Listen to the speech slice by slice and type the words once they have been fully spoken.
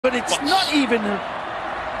But it's not even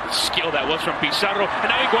skill that was from Pizarro, and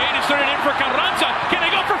now Higuain is turning in for Carranza. Can they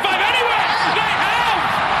go for five anywhere? They have!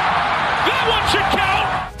 That one should count!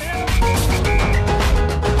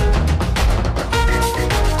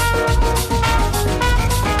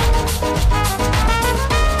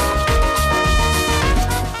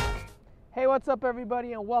 Hey, what's up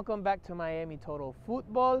everybody, and welcome back to Miami Total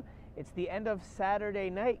Football. It's the end of Saturday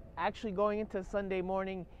night, actually going into Sunday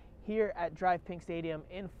morning here at Drive Pink Stadium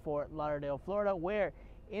in Fort Lauderdale, Florida, where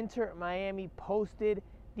Inter Miami posted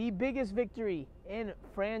the biggest victory in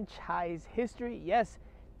franchise history. Yes,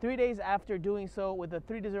 3 days after doing so with a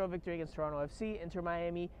 3-0 victory against Toronto FC, Inter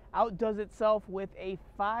Miami outdoes itself with a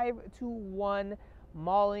 5-1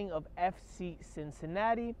 mauling of FC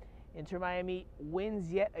Cincinnati. Inter Miami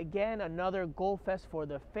wins yet again, another goal fest for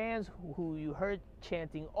the fans who you heard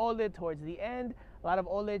chanting Ole towards the end. A lot of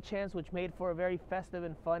Ole chants, which made for a very festive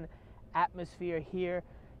and fun atmosphere here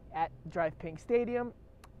at Drive Pink Stadium.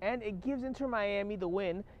 And it gives Inter Miami the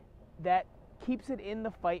win that keeps it in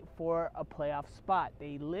the fight for a playoff spot.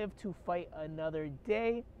 They live to fight another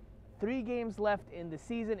day. 3 games left in the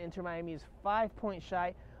season. Inter Miami is 5 points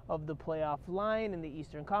shy of the playoff line in the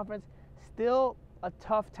Eastern Conference. Still a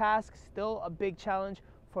tough task, still a big challenge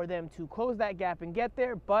for them to close that gap and get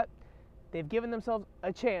there, but they've given themselves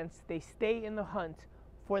a chance. They stay in the hunt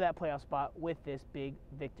for that playoff spot with this big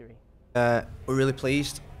victory. We're really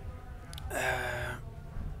pleased.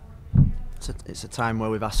 It's a time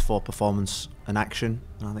where we've asked for performance and action,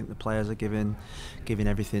 and I think the players are giving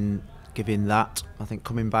everything, giving that. I think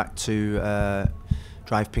coming back to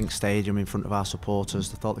Drive Pink Stadium in front of our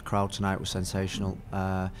supporters, I thought the crowd tonight was sensational.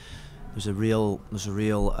 There's a real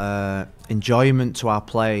enjoyment to our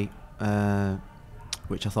play,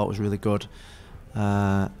 which I thought was really good.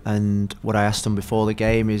 And what I asked them before the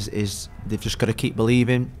game is they've just got to keep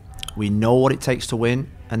believing. We know what it takes to win,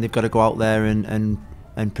 and they've got to go out there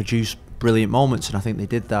and produce brilliant moments, and I think they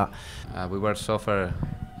did that. We were suffer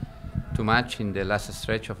too much in the last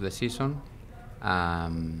stretch of the season.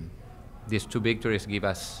 These 2 victories give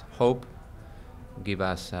us hope, give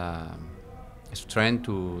us strength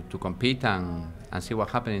to compete and see what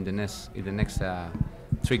happens in the next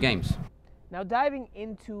 3 games. Now, diving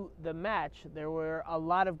into the match, there were a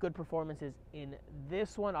lot of good performances in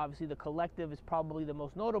this one. Obviously, the collective is probably the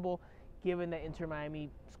most notable, given that Inter Miami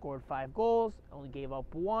scored 5 goals, only gave up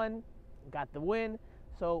 1, got the win.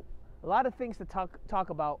 So a lot of things to talk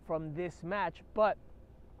about from this match, but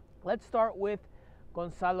let's start with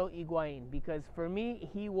Gonzalo Higuain, because for me,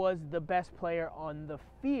 he was the best player on the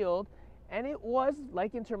field. And it was,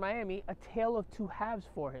 like Inter Miami, a tale of 2 halves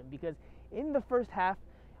for him, because in the first half,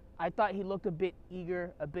 I thought he looked a bit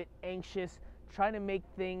eager, a bit anxious, trying to make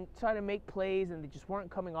plays, and they just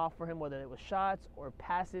weren't coming off for him, whether it was shots or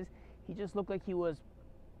passes. He just looked like he was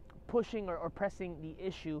pushing or pressing the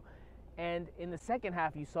issue. And in the second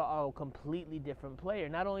half, you saw a completely different player.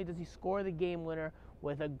 Not only does he score the game winner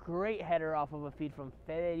with a great header off of a feed from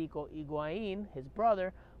Federico Higuain, his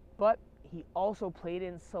brother, but he also played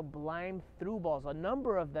in sublime through balls, a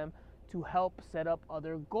number of them, to help set up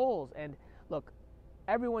other goals. And look,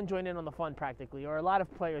 everyone joined in on the fun practically, or a lot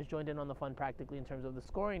of players joined in on the fun practically in terms of the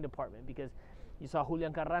scoring department, because you saw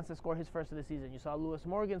Julian Carranza score his first of the season. You saw Lewis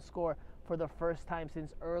Morgan score for the first time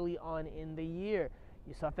since early on in the year.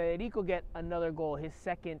 You saw Federico get another goal, his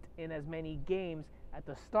second in as many games at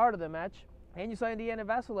the start of the match. And you saw Indiana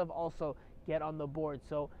Vasilev also get on the board.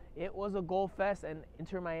 So it was a goal fest, and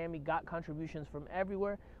Inter Miami got contributions from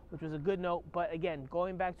everywhere, which was a good note. But again,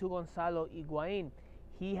 going back to Gonzalo Higuain,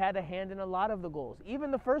 he had a hand in a lot of the goals,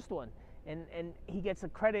 even the first one. And he gets a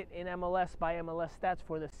credit in MLS by MLS stats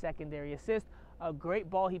for the secondary assist. A great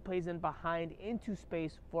ball he plays in behind into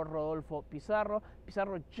space for Rodolfo Pizarro.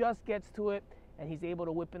 Pizarro just gets to it, and he's able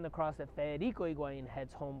to whip in the cross that Federico Higuain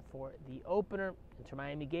heads home for the opener. Inter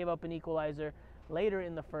Miami gave up an equalizer later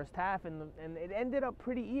in the first half, and it ended up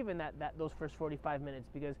pretty even those first 45 minutes,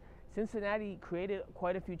 because Cincinnati created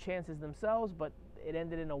quite a few chances themselves, but it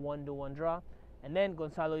ended in a 1-1 draw. And then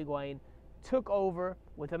Gonzalo Higuain took over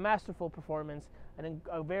with a masterful performance, and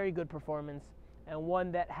a very good performance, and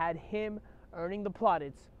one that had him earning the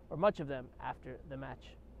plaudits, or much of them, after the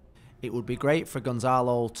match. It would be great for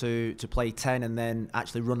Gonzalo to play 10 and then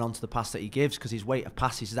actually run onto the pass that he gives, because his weight of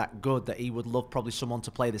pass is that good that he would love probably someone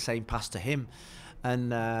to play the same pass to him.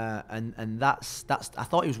 And that's I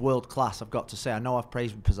thought he was world class, I've got to say. I know I've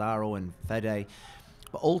praised Pizarro and Fede,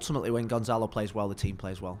 but ultimately when Gonzalo plays well, the team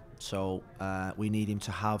plays well. So we need him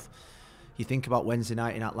to have you think about Wednesday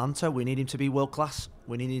night in Atlanta, we need him to be world class.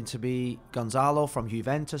 We need him to be Gonzalo from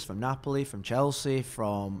Juventus, from Napoli, from Chelsea,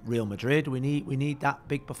 from Real Madrid. We need that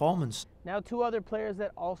big performance. Now, two other players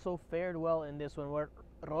that also fared well in this one were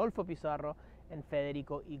Rodolfo Pizarro and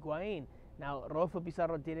Federico Higuain. Now, Rodolfo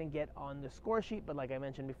Pizarro didn't get on the score sheet, but like I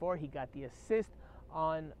mentioned before, he got the assist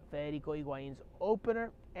on Federico Higuain's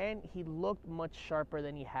opener, and he looked much sharper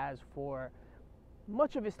than he has for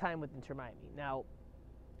much of his time with Inter Miami. Now,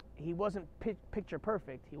 he wasn't picture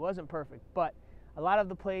perfect. He wasn't perfect, but a lot of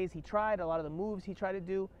the plays he tried, a lot of the moves he tried to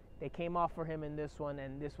do, they came off for him in this one,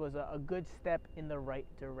 and this was a good step in the right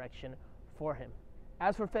direction for him.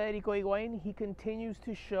 As for Federico Higuain, he continues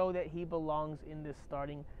to show that he belongs in this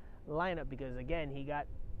starting lineup because, again, he got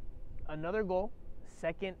another goal,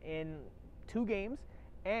 second in 2 games,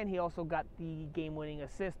 and he also got the game-winning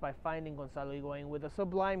assist by finding Gonzalo Higuain with a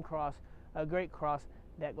sublime cross, a great cross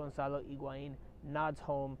that Gonzalo Higuain nods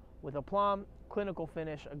home with aplomb, clinical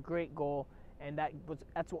finish, a great goal, and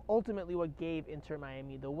that's ultimately what gave Inter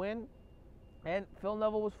Miami the win. And Phil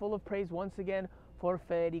Neville was full of praise once again for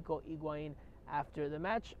Federico Higuain after the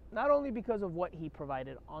match, not only because of what he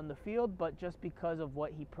provided on the field, but just because of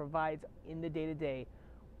what he provides in the day-to-day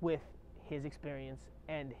with his experience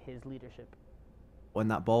and his leadership. When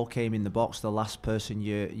that ball came in the box, the last person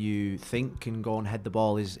you think can go and head the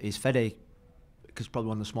ball is Fede, because probably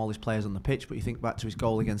one of the smallest players on the pitch. But you think back to his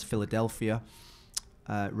goal against Philadelphia,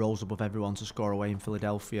 rose above everyone to score away in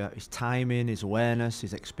Philadelphia. His timing, his awareness,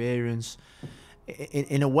 his experience.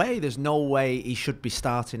 In a way, there's no way he should be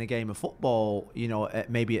starting a game of football,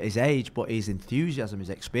 maybe at his age, but his enthusiasm, his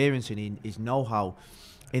experience, and his know-how.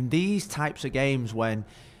 In these types of games, when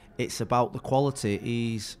it's about the quality,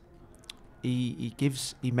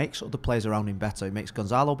 he makes other players around him better. He makes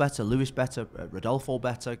Gonzalo better, Luis better, Rodolfo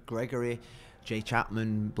better, Gregory, Jay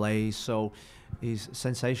Chapman, Blaise. So he's a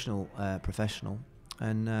sensational professional,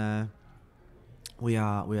 and we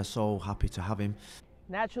are so happy to have him.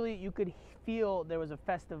 Naturally, you could feel there was a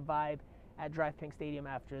festive vibe at Drive Pink Stadium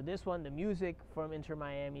after this one. The music from Inter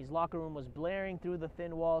Miami's locker room was blaring through the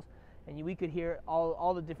thin walls, and we could hear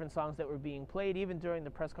all the different songs that were being played, even during the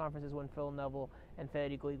press conferences when Phil Neville and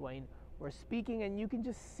Federico Higuain were speaking, and you can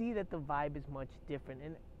just see that the vibe is much different,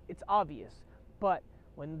 and it's obvious. But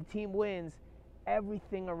when the team wins,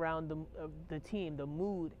 everything around the team, the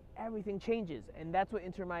mood, everything changes, and that's what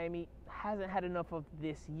Inter Miami hasn't had enough of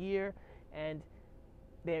this year, and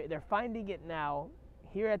they're finding it now,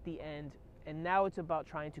 here at the end, and now it's about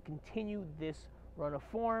trying to continue this run of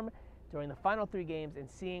form during the final 3 games and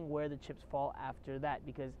seeing where the chips fall after that,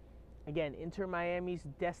 because again, Inter Miami's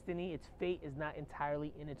destiny, its fate, is not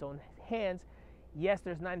entirely in its own hands. Yes,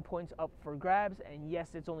 there's 9 points up for grabs, and yes,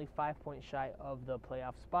 it's only 5 points shy of the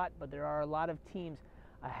playoff spot, but there are a lot of teams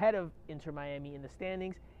ahead of Inter Miami in the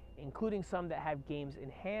standings, including some that have games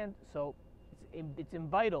in hand. So it's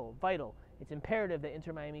vital. It's imperative that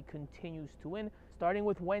Inter Miami continues to win, starting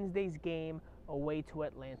with Wednesday's game away to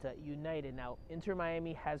Atlanta United. Now, Inter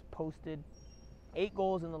Miami has posted 8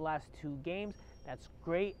 goals in the last 2 games. That's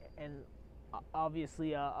great and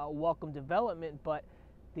obviously a welcome development, but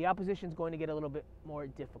the opposition is going to get a little bit more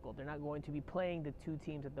difficult. They're not going to be playing the 2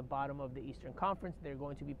 teams at the bottom of the Eastern Conference. They're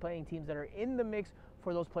going to be playing teams that are in the mix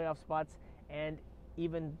for those playoff spots, and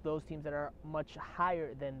even those teams that are much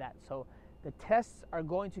higher than that. So the tests are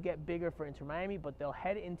going to get bigger for Inter Miami, but they'll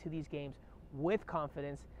head into these games with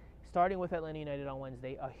confidence, starting with Atlanta United on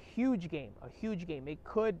Wednesday. A huge game. It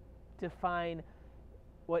could define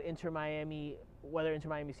whether Inter Miami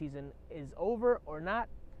season is over or not.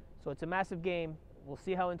 So it's a massive game. We'll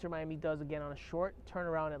see how Inter Miami does again on a short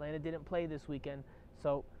turnaround. Atlanta didn't play this weekend,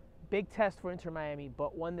 so big test for Inter Miami,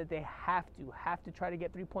 but one that they have to try to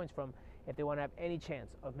get 3 points from if they want to have any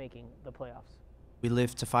chance of making the playoffs. We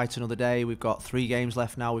live to fight another day. We've got 3 games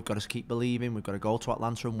left now. We've got to keep believing. We've got to go to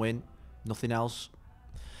Atlanta and win. Nothing else.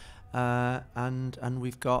 And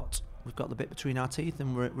we've got the bit between our teeth,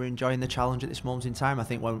 and we're enjoying the challenge at this moment in time. I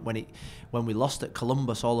think when we lost at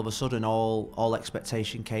Columbus, all of a sudden all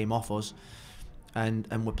expectation came off us, and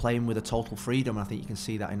we're playing with a total freedom. I think you can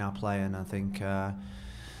see that in our play, and I think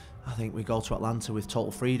we go to Atlanta with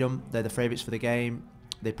total freedom. They're the favourites for the game.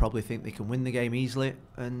 They probably think they can win the game easily,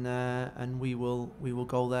 and we will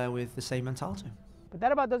go there with the same mentality. But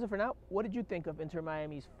that about does it for now. What did you think of Inter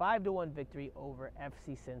Miami's 5-1 victory over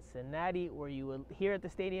FC Cincinnati? Were you here at the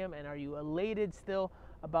stadium, and are you elated still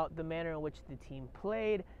about the manner in which the team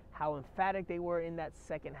played, how emphatic they were in that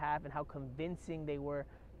second half, and how convincing they were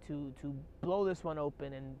to blow this one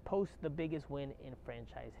open and post the biggest win in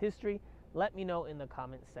franchise history? Let me know in the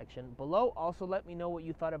comment section below. Also, let me know what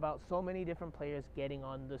you thought about so many different players getting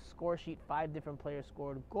on the score sheet. 5 different players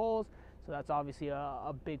scored goals. So that's obviously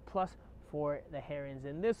a big plus for the Herons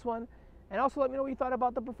in this one. And also let me know what you thought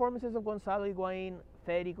about the performances of Gonzalo Higuain,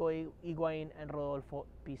 Federico Higuain, and Rodolfo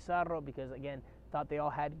Pizarro, because again, thought they all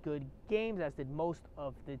had good games, as did most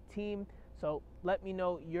of the team. So let me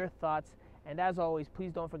know your thoughts. And as always,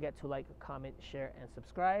 please don't forget to like, comment, share, and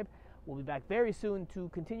subscribe. We'll be back very soon to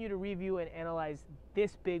continue to review and analyze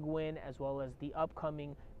this big win, as well as the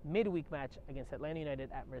upcoming midweek match against Atlanta United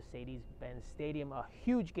at Mercedes-Benz Stadium. A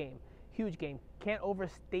huge game, huge game. Can't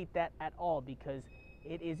overstate that at all, because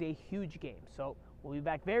it is a huge game. So we'll be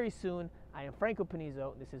back very soon. I am Franco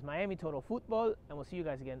Panizo. This is Miami Total Football, and we'll see you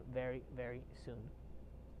guys again very, very soon.